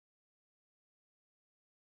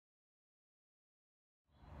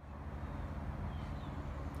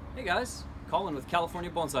Hey guys, Colin with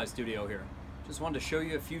California Bonsai Studio here. Just wanted to show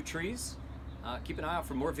you a few trees. Keep an eye out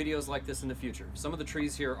for more videos like this in the future. Some of the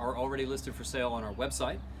trees here are already listed for sale on our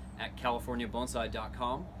website at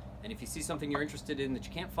californiabonsai.com. And if you see something you're interested in that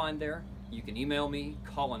you can't find there, you can email me,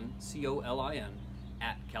 Colin, C-O-L-I-N,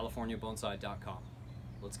 at californiabonsai.com.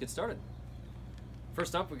 Let's get started.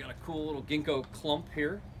 First up, we got a cool little ginkgo clump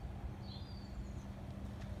here.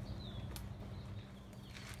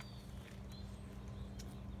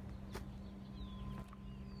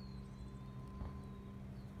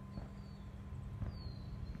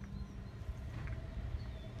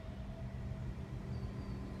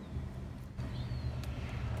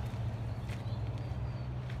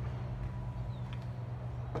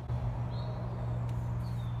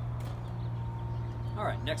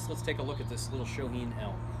 Alright, next let's take a look at this little Shohin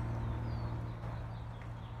elm.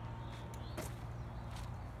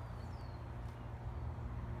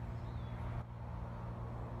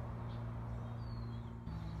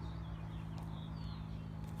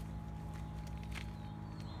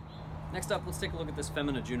 Next up, let's take a look at this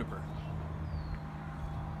Femina juniper.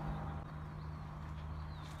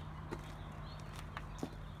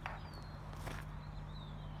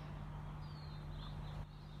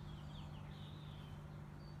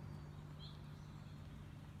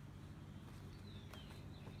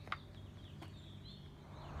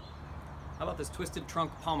 How about this twisted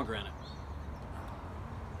trunk pomegranate?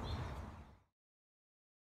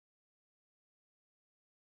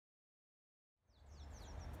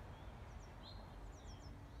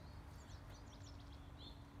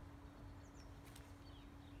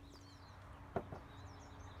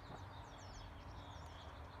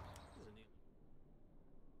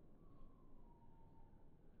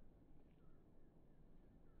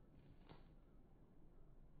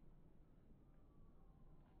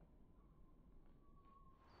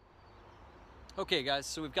 Okay guys,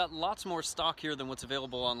 so we've got lots more stock here than what's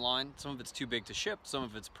available online. Some of it's too big to ship, some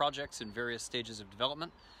of it's projects in various stages of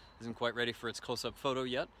development. Isn't quite ready for its close-up photo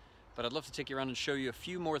yet, but I'd love to take you around and show you a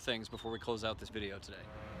few more things before we close out this video today.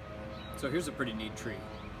 So here's a pretty neat tree.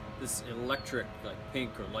 This electric, like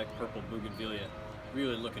pink or light purple bougainvillea,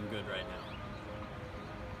 really looking good right now.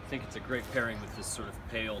 I think it's a great pairing with this sort of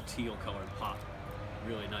pale teal colored pot.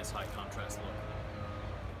 Really nice high contrast look.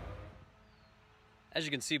 As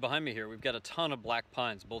you can see behind me here, we've got a ton of black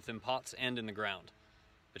pines, both in pots and in the ground.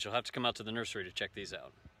 But you'll have to come out to the nursery to check these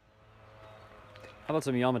out. How about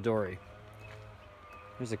some Yamadori?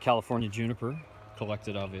 Here's a California juniper,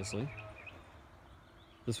 collected obviously.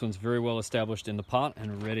 This one's very well established in the pot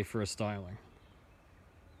and ready for a styling.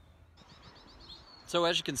 So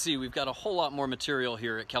as you can see, we've got a whole lot more material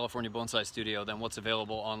here at California Bonsai Studio than what's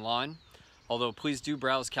available online. Although please do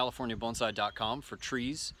browse californiabonsai.com for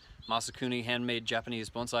trees, Masakuni handmade Japanese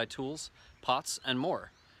bonsai tools, pots, and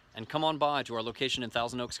more. And come on by to our location in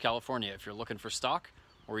Thousand Oaks, California if you're looking for stock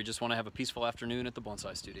or you just want to have a peaceful afternoon at the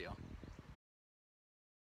Bonsai Studio.